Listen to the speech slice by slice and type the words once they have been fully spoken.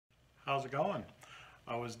How's it going?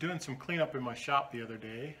 I was doing some cleanup in my shop the other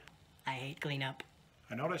day. I hate cleanup.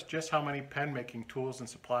 I noticed just how many pen making tools and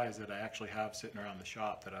supplies that I actually have sitting around the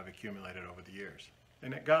shop that I've accumulated over the years.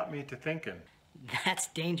 And it got me to thinking, That's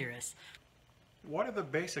dangerous. what are the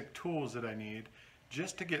basic tools that I need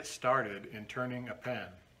just to get started in turning a pen?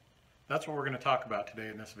 That's what we're going to talk about today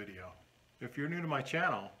in this video. If you're new to my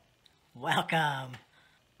channel, Welcome.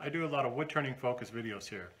 I do a lot of wood turning focused videos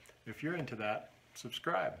here. If you're into that,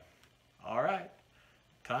 subscribe. All right,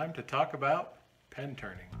 time to talk about pen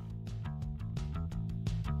turning.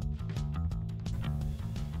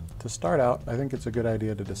 To start out, I think it's a good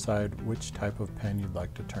idea to decide which type of pen you'd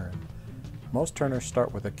like to turn. Most turners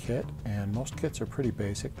start with a kit, and most kits are pretty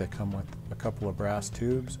basic. They come with a couple of brass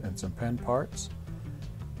tubes and some pen parts,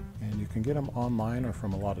 and you can get them online or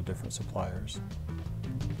from a lot of different suppliers.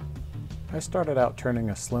 I started out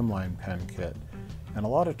turning a slimline pen kit, and a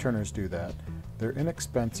lot of turners do that. They're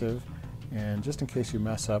inexpensive, and just in case you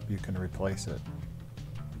mess up, you can replace it.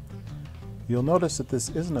 You'll notice that this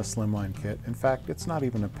isn't a slimline kit. In fact, it's not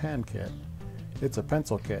even a pen kit. It's a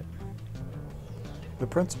pencil kit. The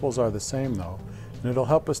principles are the same though, and it'll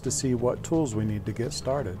help us to see what tools we need to get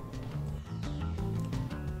started.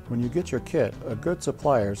 When you get your kit, a good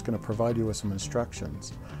supplier is going to provide you with some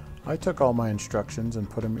instructions. I took all my instructions and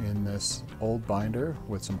put them in this old binder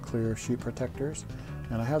with some clear sheet protectors,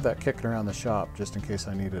 and I have that kicking around the shop just in case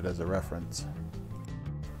I need it as a reference.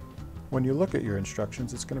 When you look at your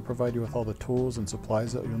instructions, it's going to provide you with all the tools and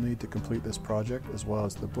supplies that you'll need to complete this project, as well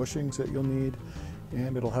as the bushings that you'll need,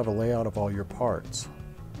 and it'll have a layout of all your parts.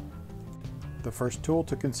 The first tool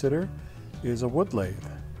to consider is a wood lathe.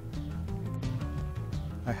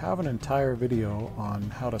 I have an entire video on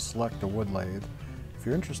how to select a wood lathe. If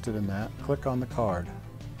you're interested in that, click on the card.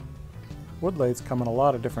 Wood lathes come in a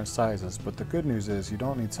lot of different sizes, but the good news is you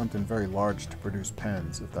don't need something very large to produce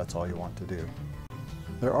pens if that's all you want to do.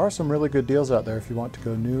 There are some really good deals out there if you want to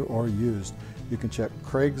go new or used. You can check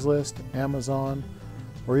Craigslist, Amazon,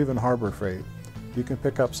 or even Harbor Freight. You can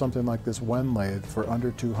pick up something like this Wen lathe for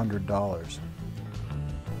under $200.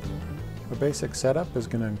 The basic setup is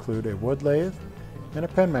going to include a wood lathe and a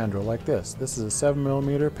pen mandrel like this. This is a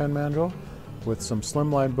 7mm pen mandrel with some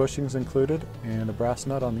slimline bushings included and a brass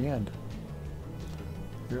nut on the end.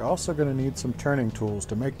 You're also going to need some turning tools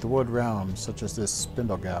to make the wood round, such as this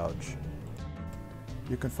spindle gouge.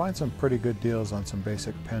 You can find some pretty good deals on some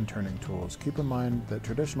basic pen turning tools. Keep in mind that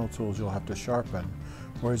traditional tools you'll have to sharpen,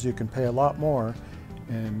 whereas you can pay a lot more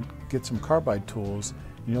and get some carbide tools,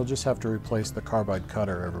 and you'll just have to replace the carbide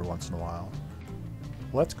cutter every once in a while.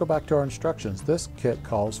 Let's go back to our instructions. This kit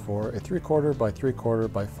calls for a 3/4 by 3/4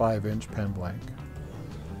 by 5" pen blank.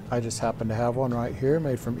 I just happen to have one right here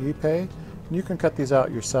made from ePay, and you can cut these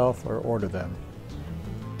out yourself or order them.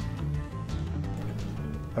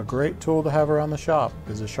 A great tool to have around the shop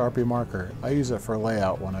is a Sharpie marker. I use it for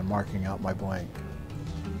layout when I'm marking out my blank.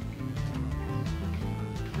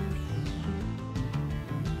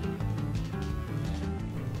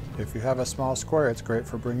 If you have a small square, it's great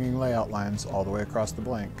for bringing layout lines all the way across the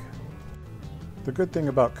blank. The good thing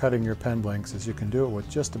about cutting your pen blanks is you can do it with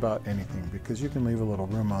just about anything, because you can leave a little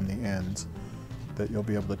room on the ends that you'll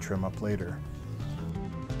be able to trim up later.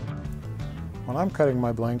 When I'm cutting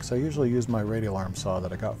my blanks, I usually use my radial arm saw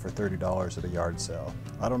that I got for $30 at a yard sale.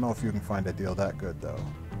 I don't know if you can find a deal that good though.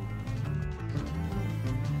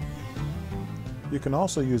 You can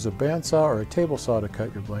also use a bandsaw or a table saw to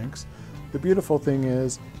cut your blanks. The beautiful thing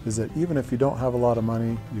is that even if you don't have a lot of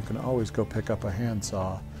money, you can always go pick up a hand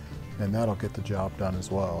saw, and that'll get the job done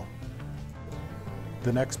as well.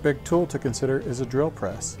 The next big tool to consider is a drill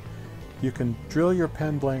press. You can drill your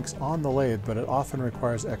pen blanks on the lathe, but it often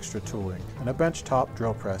requires extra tooling, and a bench-top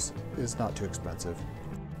drill press is not too expensive.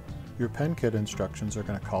 Your pen kit instructions are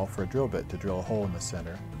going to call for a drill bit to drill a hole in the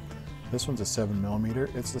center. This one's a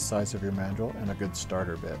 7mm, it's the size of your mandrel and a good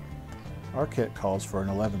starter bit. Our kit calls for an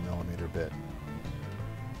 11mm bit.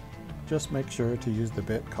 Just make sure to use the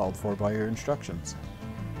bit called for by your instructions.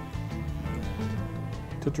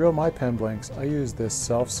 To drill my pen blanks, I use this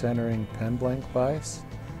self-centering pen blank vise.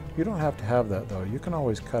 You don't have to have that though. You can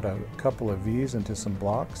always cut a couple of V's into some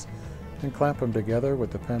blocks and clamp them together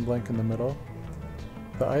with the pen blank in the middle.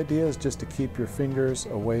 The idea is just to keep your fingers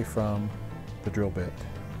away from the drill bit.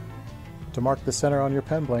 To mark the center on your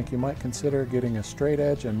pen blank, you might consider getting a straight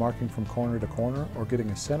edge and marking from corner to corner, or getting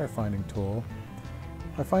a center finding tool.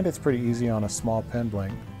 I find it's pretty easy on a small pen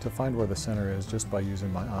blank to find where the center is just by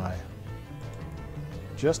using my eye.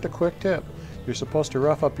 Just a quick tip. You're supposed to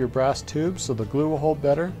rough up your brass tubes so the glue will hold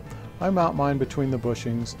better. I mount mine between the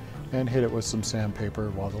bushings and hit it with some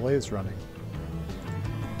sandpaper while the lathe's running.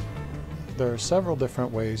 There are several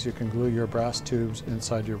different ways you can glue your brass tubes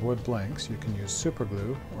inside your wood blanks. You can use super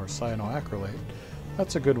glue or cyanoacrylate.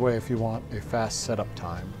 That's a good way if you want a fast setup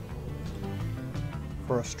time.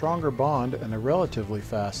 For a stronger bond and a relatively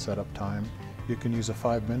fast setup time, you can use a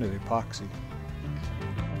 5-minute epoxy.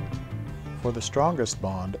 For the strongest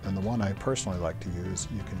bond, and the one I personally like to use,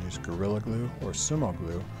 you can use Gorilla Glue or Sumo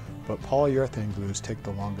Glue, but polyurethane glues take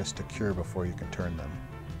the longest to cure before you can turn them.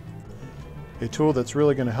 A tool that's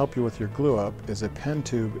really going to help you with your glue up is a pen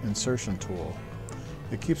tube insertion tool.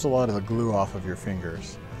 It keeps a lot of the glue off of your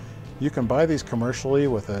fingers. You can buy these commercially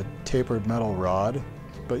with a tapered metal rod,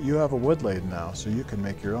 but you have a wood lathe now, so you can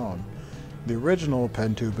make your own. The original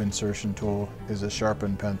pen tube insertion tool is a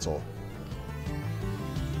sharpened pencil.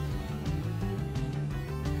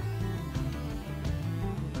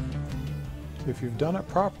 If you've done it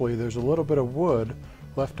properly, there's a little bit of wood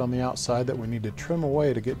left on the outside that we need to trim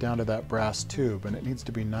away to get down to that brass tube, and it needs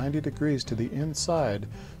to be 90 degrees to the inside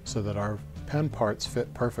so that our pen parts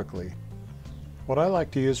fit perfectly. What I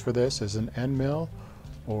like to use for this is an end mill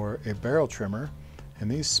or a barrel trimmer,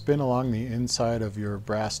 and these spin along the inside of your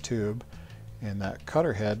brass tube, and that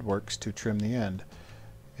cutter head works to trim the end.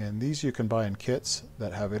 And these you can buy in kits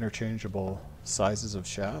that have interchangeable sizes of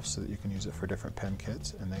shafts so that you can use it for different pen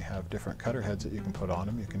kits, and they have different cutter heads that you can put on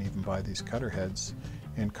them. You can even buy these cutter heads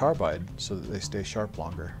in carbide so that they stay sharp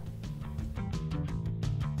longer.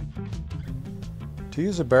 To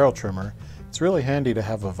use a barrel trimmer, it's really handy to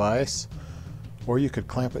have a vise, or you could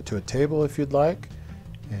clamp it to a table if you'd like,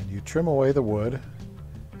 and you trim away the wood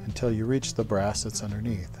until you reach the brass that's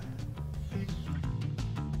underneath.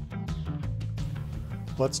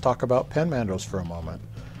 Let's talk about pen mandrels for a moment.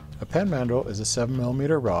 A pen mandrel is a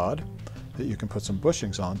 7mm rod that you can put some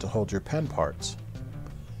bushings on to hold your pen parts.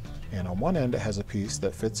 And on one end it has a piece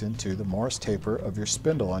that fits into the Morse taper of your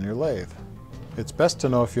spindle on your lathe. It's best to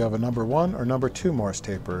know if you have a number 1 or number 2 Morse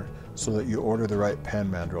taper so that you order the right pen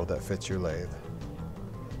mandrel that fits your lathe.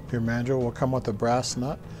 Your mandrel will come with a brass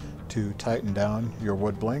nut to tighten down your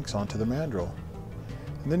wood blanks onto the mandrel.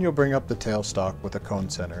 And then you'll bring up the tailstock with a cone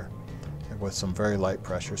center with some very light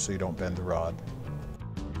pressure so you don't bend the rod.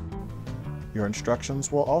 Your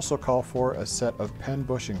instructions will also call for a set of pen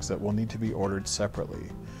bushings that will need to be ordered separately.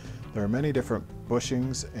 There are many different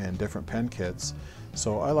bushings and different pen kits,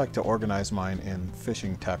 so I like to organize mine in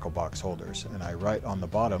fishing tackle box holders, and I write on the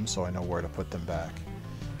bottom so I know where to put them back.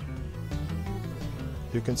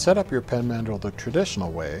 You can set up your pen mandrel the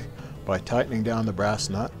traditional way by tightening down the brass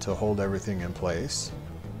nut to hold everything in place,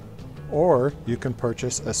 or you can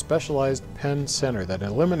purchase a specialized pen center that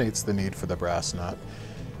eliminates the need for the brass nut,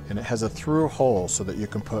 and it has a through hole so that you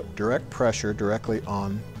can put direct pressure directly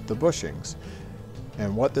on the bushings.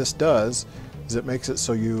 And what this does is it makes it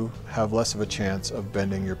so you have less of a chance of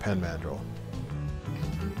bending your pen mandrel.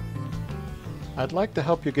 I'd like to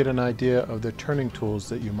help you get an idea of the turning tools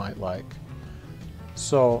that you might like.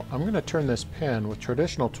 So I'm going to turn this pen with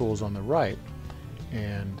traditional tools on the right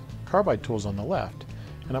and carbide tools on the left,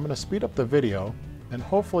 and I'm going to speed up the video, and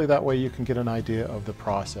hopefully that way you can get an idea of the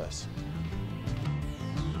process.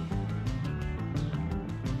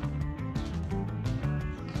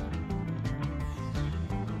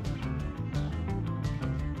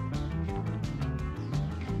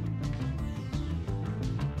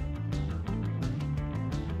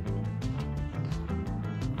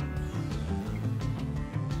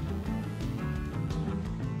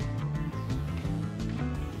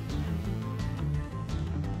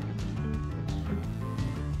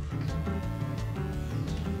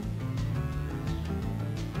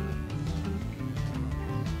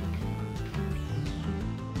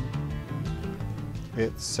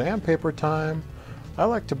 It's sandpaper time. I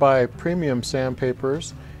like to buy premium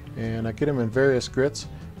sandpapers, and I get them in various grits,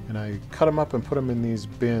 and I cut them up and put them in these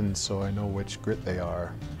bins so I know which grit they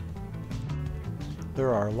are.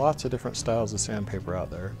 There are lots of different styles of sandpaper out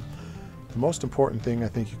there. The most important thing I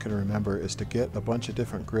think you can remember is to get a bunch of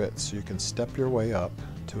different grits so you can step your way up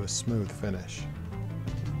to a smooth finish.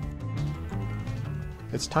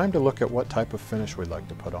 It's time to look at what type of finish we'd like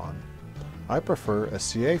to put on. I prefer a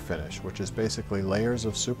CA finish, which is basically layers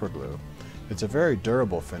of super glue. It's a very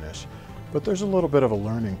durable finish, but there's a little bit of a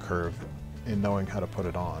learning curve in knowing how to put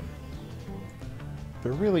it on.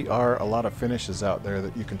 There really are a lot of finishes out there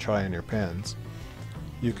that you can try in your pens.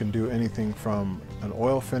 You can do anything from an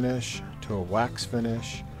oil finish to a wax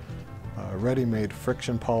finish, ready-made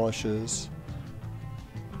friction polishes.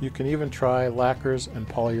 You can even try lacquers and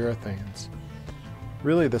polyurethanes.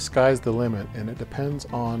 Really, the sky's the limit, and it depends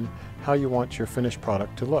on how you want your finished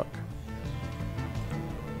product to look.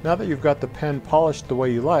 Now that you've got the pen polished the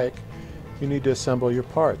way you like, you need to assemble your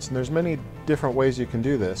parts. And there's many different ways you can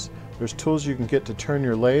do this, There's tools you can get to turn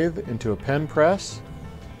your lathe into a pen press.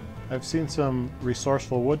 I've seen some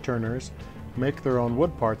resourceful wood turners make their own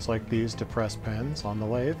wood parts like these to press pens on the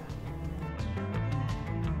lathe.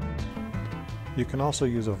 You can also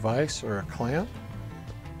use a vise or a clamp.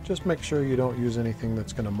 Just make sure you don't use anything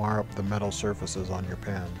that's going to mar up the metal surfaces on your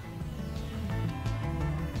pen.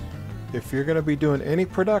 If you're going to be doing any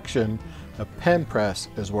production, a pen press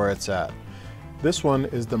is where it's at. This one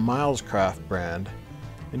is the Milescraft brand,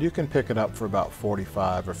 and you can pick it up for about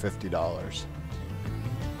 $45 or $50.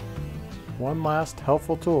 One last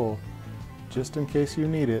helpful tool, just in case you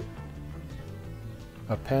need it,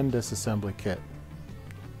 a pen disassembly kit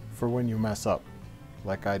for when you mess up,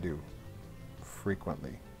 like I do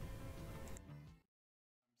frequently.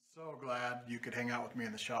 So glad you could hang out with me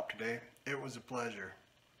in the shop today. It was a pleasure.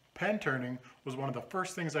 Pen turning was one of the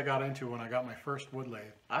first things I got into when I got my first wood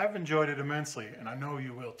lathe. I've enjoyed it immensely, and I know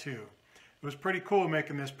you will too. It was pretty cool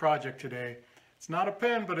making this project today. It's not a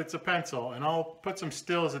pen, but it's a pencil, and I'll put some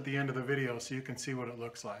stills at the end of the video so you can see what it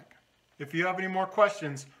looks like. If you have any more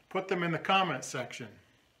questions, put them in the comments section.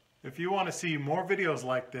 If you want to see more videos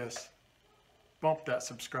like this, bump that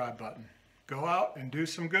subscribe button. Go out and do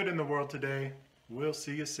some good in the world today. We'll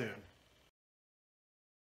see you soon.